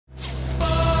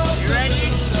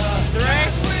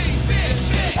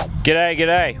G'day,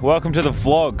 g'day. Welcome to the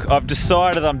vlog. I've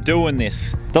decided I'm doing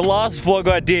this. The last vlog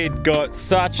I did got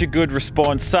such a good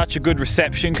response, such a good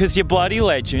reception, because you're bloody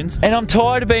legends. And I'm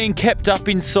tired of being kept up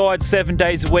inside 7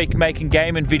 days a week making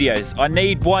gaming videos. I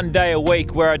need 1 day a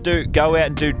week where I go out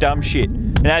and do dumb shit.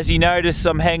 And as you notice,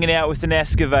 I'm hanging out with an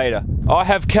excavator. I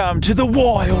have come to the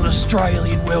wild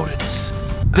Australian wilderness.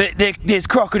 There's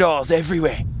crocodiles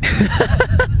everywhere.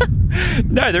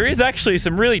 No, there is actually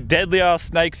some really deadly ass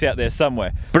snakes out there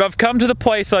somewhere. But I've come to the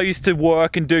place I used to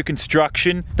work and do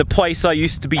construction, the place I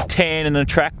used to be tan and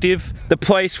attractive, the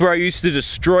place where I used to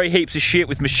destroy heaps of shit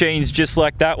with machines just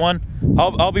like that one.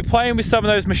 I'll be playing with some of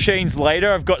those machines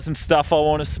later. I've got some stuff I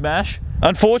want to smash.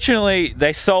 Unfortunately,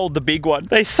 they sold the big one.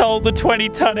 They sold the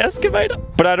 20-ton excavator.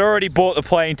 But I'd already bought the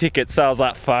plane ticket, so I was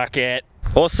like, fuck it.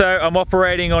 Also, I'm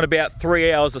operating on about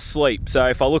 3 hours of sleep, so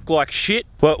if I look like shit,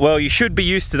 well, you should be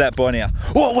used to that by now.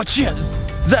 Whoa, what's shit?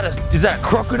 Is that a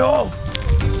crocodile?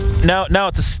 No,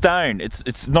 it's a stone.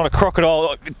 It's not a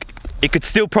crocodile. It could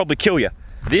still probably kill you.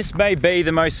 This may be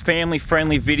the most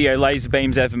family-friendly video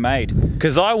LazarBeam's ever made,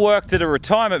 because I worked at a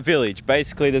retirement village.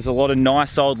 Basically, there's a lot of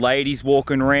nice old ladies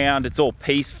walking around. It's all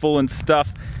peaceful and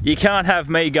stuff. You can't have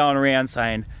me going around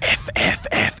saying, F, F,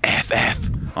 F, F, F.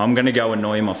 I'm gonna go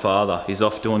annoy my father. He's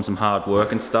off doing some hard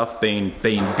work and stuff, being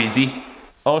busy.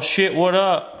 Oh shit, what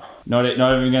up? Not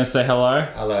even gonna say hello?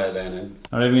 Hello, Lennon.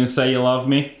 Not even gonna say you love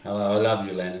me? Hello, I love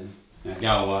you, Lennon. Now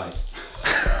go away.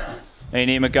 Me and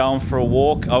him are going for a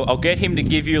walk. I'll get him to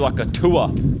give you like a tour.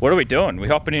 What are we doing? We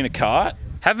hopping in a cart?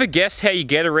 Have a guess how you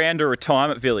get around a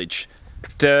retirement village.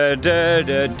 Da da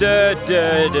da da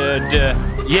da da da.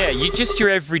 Yeah, just your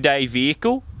everyday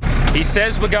vehicle. He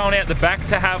says we're going out the back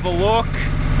to have a look.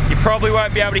 You probably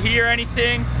won't be able to hear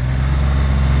anything.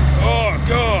 Oh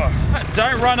God.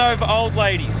 Don't run over old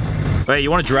ladies. Wait, you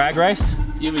want a drag race?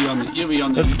 You'll be on the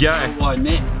Let's go. wide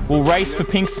net. We'll race for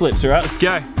pink slips, alright? Let's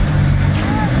go.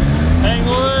 Hang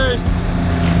loose.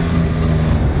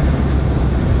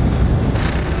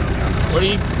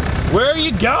 Where are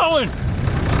you going?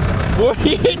 What are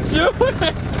you doing?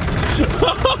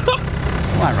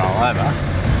 Won't roll over.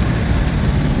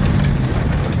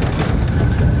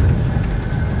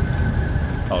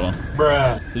 Hold on.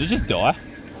 Bruh. Did he just die?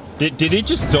 Did he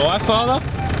just die, Father?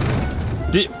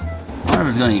 I don't know if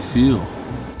it's got any fuel.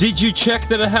 Did you check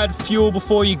that it had fuel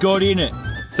before you got in it?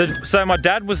 So my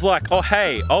dad was like, oh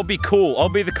hey, I'll be cool. I'll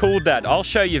be the cool dad. I'll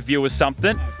show you viewers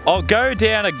something. I'll go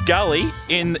down a gully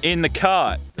in the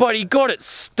cart. But he got it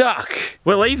stuck.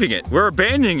 We're leaving it. We're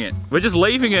abandoning it. We're just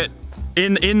leaving it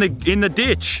in the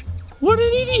ditch. What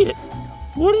an idiot.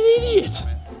 What an idiot.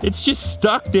 It's just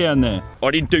stuck down there.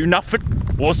 I didn't do nothing.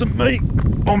 Wasn't me.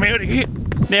 I'm out of here.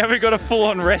 Now we've got a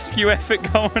full-on rescue effort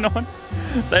going on.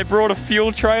 They brought a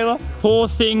fuel trailer. Poor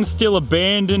thing still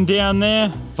abandoned down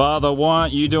there. Father, why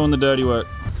aren't you doing the dirty work?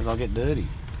 Because I'll get dirty.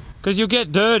 Because you'll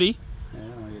get dirty? Yeah,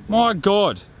 I'll get dirty. My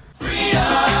God. Freedom!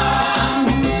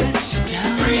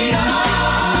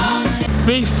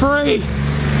 Be free!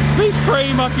 Be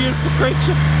free, my beautiful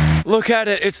creature. Look at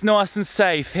it, it's nice and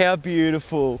safe. How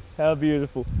beautiful, how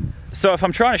beautiful. So if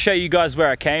I'm trying to show you guys where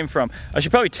I came from, I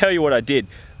should probably tell you what I did.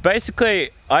 Basically,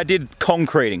 I did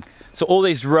concreting. So all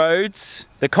these roads,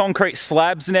 the concrete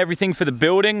slabs and everything for the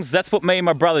buildings, that's what me and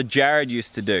my brother Jared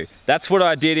used to do. That's what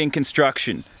I did in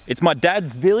construction. It's my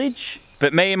dad's village,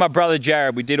 but me and my brother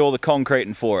Jared, we did all the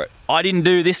concreting for it. I didn't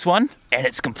do this one, and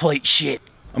it's complete shit.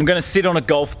 I'm gonna sit on a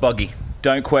golf buggy.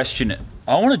 Don't question it.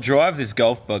 I wanna drive this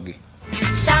golf buggy.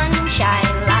 Sunshine,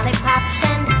 lollipops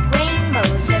and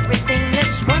rainbows, everything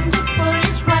that's wonderful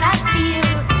is what I feel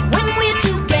when we're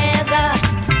together,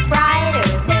 brighter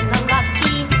than the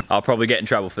lucky. I'll probably get in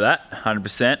trouble for that,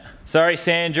 100%. Sorry,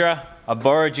 Sandra, I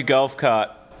borrowed your golf cart.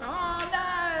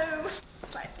 Oh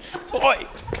no! Oi!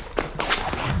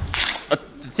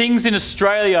 Things in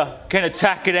Australia can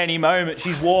attack at any moment.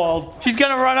 She's wild. She's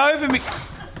gonna run over me.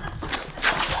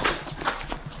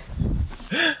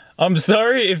 I'm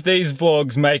sorry if these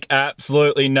vlogs make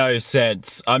absolutely no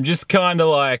sense. I'm just kind of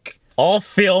like, I'll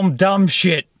film dumb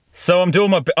shit. So I'm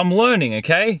learning,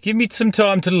 okay? Give me some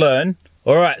time to learn.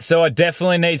 All right, so I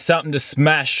definitely need something to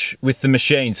smash with the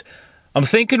machines. I'm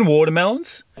thinking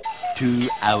watermelons. 2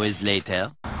 hours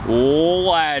later. Oh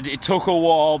lad, it took a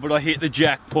while, but I hit the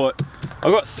jackpot.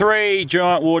 I got 3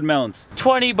 giant watermelons.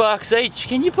 20 bucks each,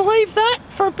 can you believe that?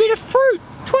 For a bit of fruit.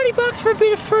 20 bucks for a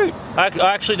bit of fruit. I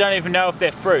actually don't even know if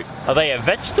they're fruit. Are they a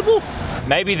vegetable?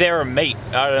 Maybe they're a meat,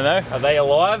 I don't know. Are they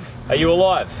alive? Are you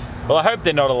alive? Well, I hope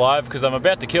they're not alive because I'm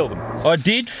about to kill them. I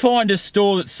did find a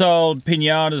store that sold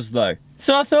piñatas though.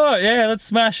 So I thought, yeah, let's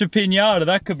smash a piñata,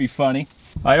 that could be funny.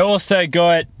 I also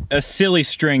got a silly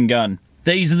string gun.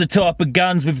 These are the type of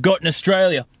guns we've got in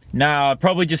Australia. No, I'd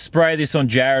probably just spray this on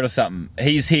Jared or something.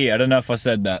 He's here. I don't know if I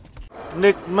said that.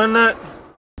 Nick Minute.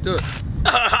 Do it.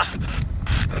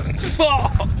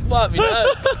 Oh, let me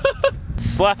know.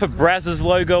 Slap a Brazzers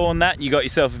logo on that and you got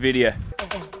yourself a video.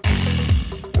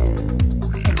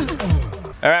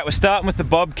 Alright, we're starting with the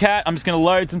Bobcat. I'm just gonna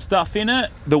load some stuff in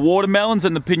it. The watermelons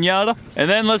and the pinata. And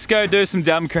then let's go do some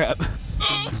dumb crap.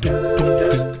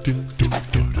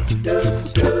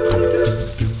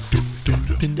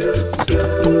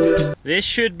 This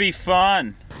should be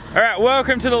fun. Alright,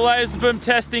 welcome to the LazarBeam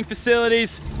testing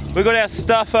facilities. We've got our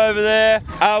stuff over there.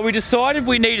 We decided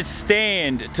we need a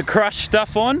stand to crush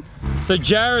stuff on. So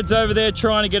Jared's over there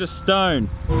trying to get a stone.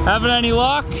 Having any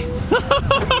luck?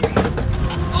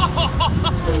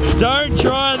 Don't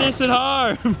try this at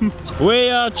home. We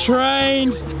are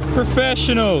trained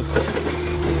professionals.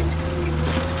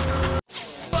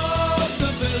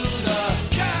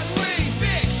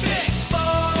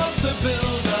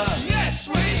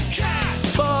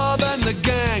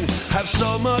 Have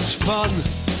so much fun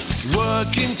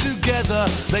working together,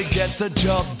 they get the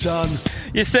job done.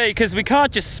 You see, because we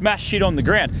can't just smash shit on the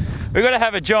ground. We've got to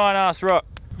have a giant ass rock.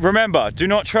 Remember, do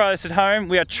not try this at home.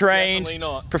 We are trained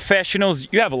professionals.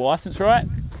 You have a license, right?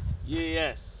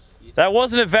 Yes. That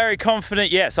wasn't a very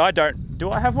confident yes. I don't.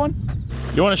 Do I have one?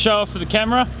 You want to show off for the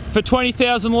camera? For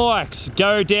 20,000 likes,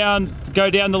 go down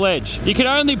the ledge. You can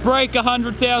only break a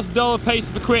 $100,000 piece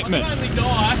of equipment. I'm the only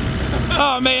guy.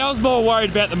 Oh, me, I was more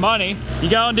worried about the money. You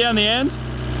going down the end?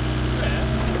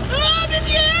 Yeah. Oh, I'm in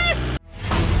the air!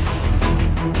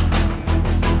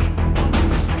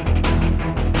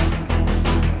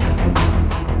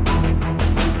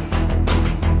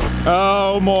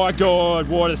 Oh my God,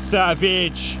 what a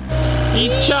savage.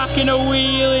 He's chucking a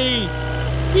wheelie.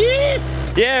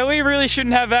 Yeah, we really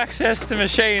shouldn't have access to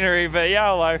machinery, but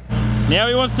YOLO. Now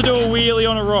he wants to do a wheelie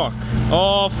on a rock.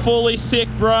 Oh, fully sick,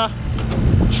 bruh.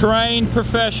 Trained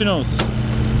professionals.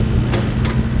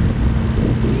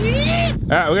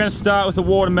 Alright, we're gonna start with the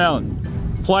watermelon.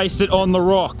 Place it on the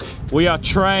rock. We are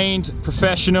trained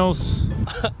professionals.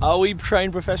 Are we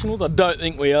trained professionals? I don't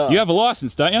think we are. You have a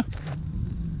license, don't you?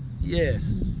 Yes.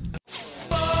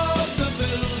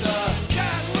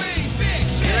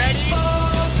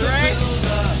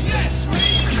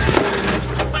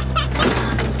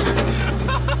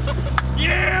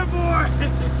 Yeah, boy!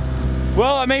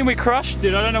 Well, I mean, we crushed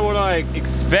it. I don't know what I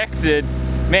expected.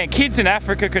 Man, kids in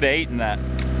Africa could have eaten that.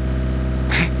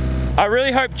 I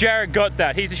really hope Jared got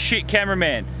that. He's a shit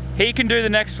cameraman. He can do the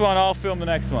next one, I'll film the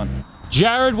next one.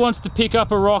 Jared wants to pick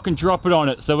up a rock and drop it on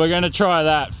it, so we're gonna try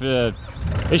that for...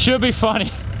 It should be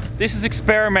funny. This is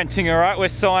experimenting, all right? We're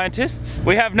scientists.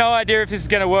 We have no idea if this is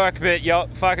gonna work, but yo,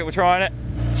 fuck it, we're trying it.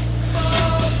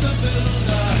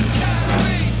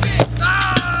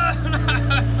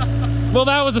 Well,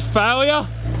 that was a failure.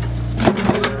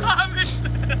 I missed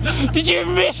it. Did you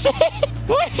miss it?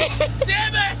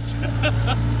 Damn it!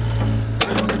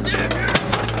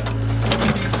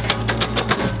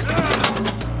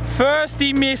 First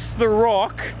he missed the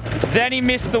rock, then he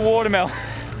missed the watermelon.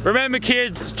 Remember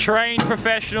kids, trained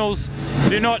professionals,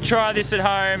 do not try this at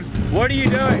home. What are you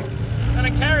doing? I'm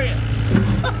gonna carry it.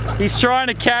 He's trying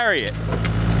to carry it.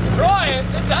 Try it,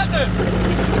 it's happening.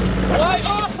 Wait.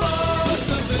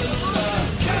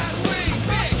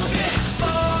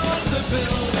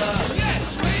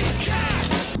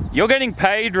 You're getting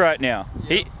paid right now.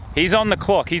 He's on the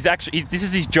clock. This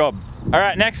is his job. All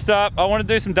right, next up, I want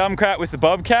to do some dumb crap with the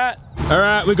Bobcat. All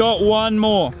right, we got one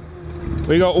more.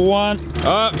 We got one.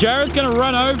 Oh, Jared's gonna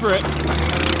run over it.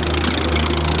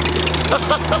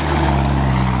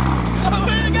 Oh,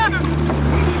 where'd it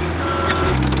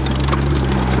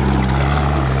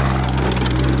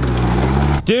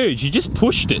go? Dude, you just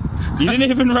pushed it. You didn't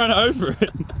even run over it.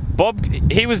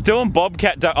 He was doing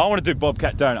Bobcat I want to do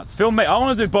Bobcat donuts. Film me, I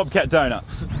want to do Bobcat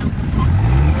donuts.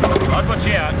 I'd watch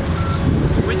out.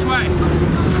 Which way?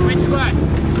 Which way?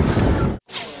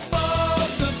 Bob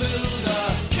the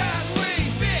Builder, can we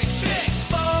fix it?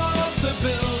 Bob the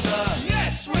Builder,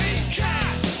 yes we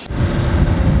can.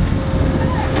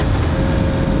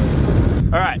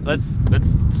 All right, let's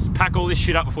just pack all this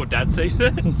shit up before Dad sees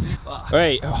it.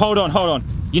 Wait, hold on.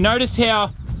 You notice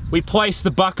how we place the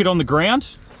bucket on the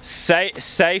ground?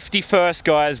 Safety first,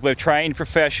 guys. We're trained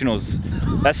professionals.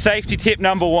 That's safety tip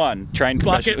number one. Trained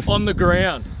professionals. Bucket on the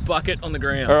ground. Bucket on the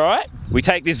ground. All right? We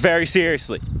take this very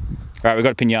seriously. All right, we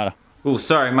got a pinata. Oh,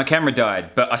 sorry, my camera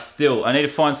died, but I need to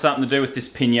find something to do with this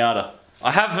pinata. I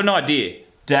have an idea.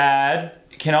 Dad,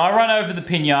 can I run over the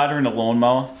pinata in a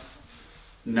lawnmower?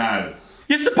 No.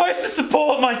 You're supposed to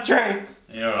support my dreams.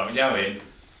 Yeah, right, go in.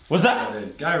 Was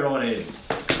that? Go right in.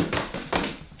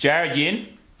 Jared, you in?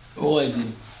 Always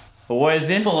in. Boys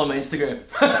in? Follow my Instagram.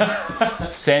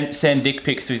 Send dick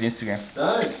pics to his Instagram.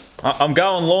 No. I'm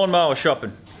going lawnmower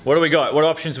shopping. What do we got? What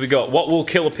options we got? What will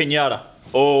kill a pinata?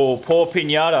 Oh, poor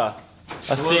pinata.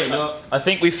 I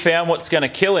think we found what's gonna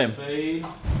kill him.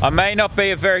 I may not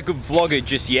be a very good vlogger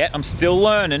just yet. I'm still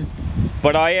learning,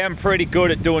 but I am pretty good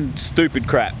at doing stupid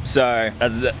crap. So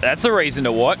that's a reason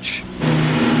to watch.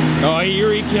 Oh,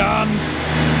 here he comes.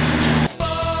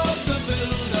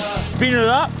 Spin it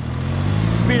up.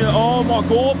 Spin it. Oh my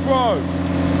GoPro.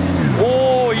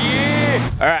 Oh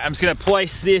yeah. All right, I'm just gonna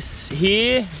place this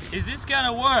here. Is this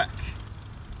gonna work?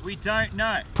 We don't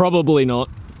know. Probably not.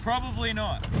 Probably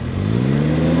not.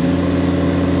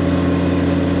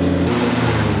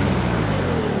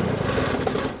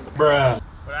 Bruh.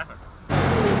 What happened?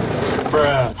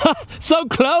 Bruh. So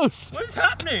close! What is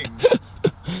happening?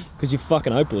 Because you're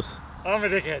fucking hopeless. I'm a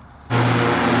dickhead.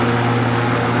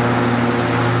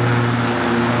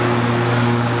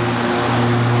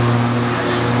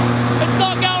 It's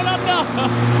not going under!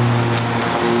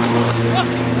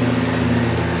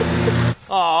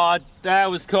 Oh,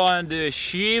 that was kind of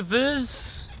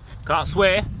shivers. Can't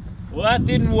swear. Well, that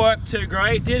didn't work too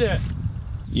great, did it?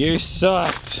 You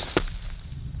sucked.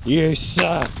 You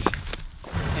sucked.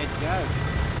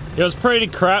 It was pretty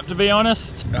crap, to be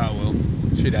honest. Oh well,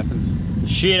 shit happens.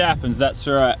 Shit happens, that's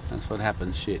right. That's what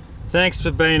happens, shit. Thanks for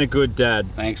being a good dad.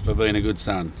 Thanks for being a good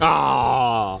son.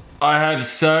 Ah, I have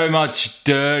so much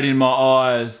dirt in my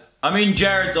eyes. I'm in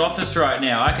Jared's office right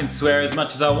now. I can swear as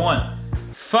much as I want.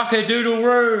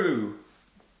 Fuck-a-doodle-roo.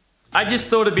 I just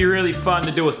thought it'd be really fun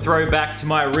to do a throwback to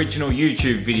my original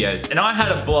YouTube videos, and I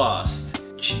had a blast.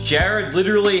 Jared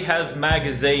literally has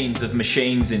magazines of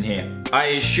machines in here. I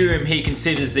assume he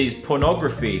considers these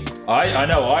pornography. I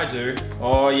know I do.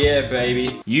 Oh yeah,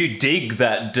 baby. You dig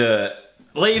that dirt.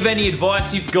 Leave any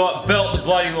advice you've got, belt the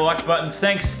bloody like button.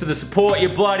 Thanks for the support, you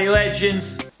bloody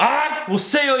legends. Alright, we'll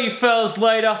see all you fellas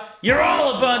later. You're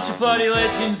all a bunch of bloody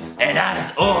legends. And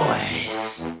as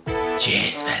always,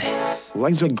 cheers fellas.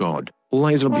 Laser God,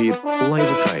 Laser Beard,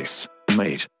 Laser Face.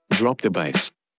 Mate, drop the bass.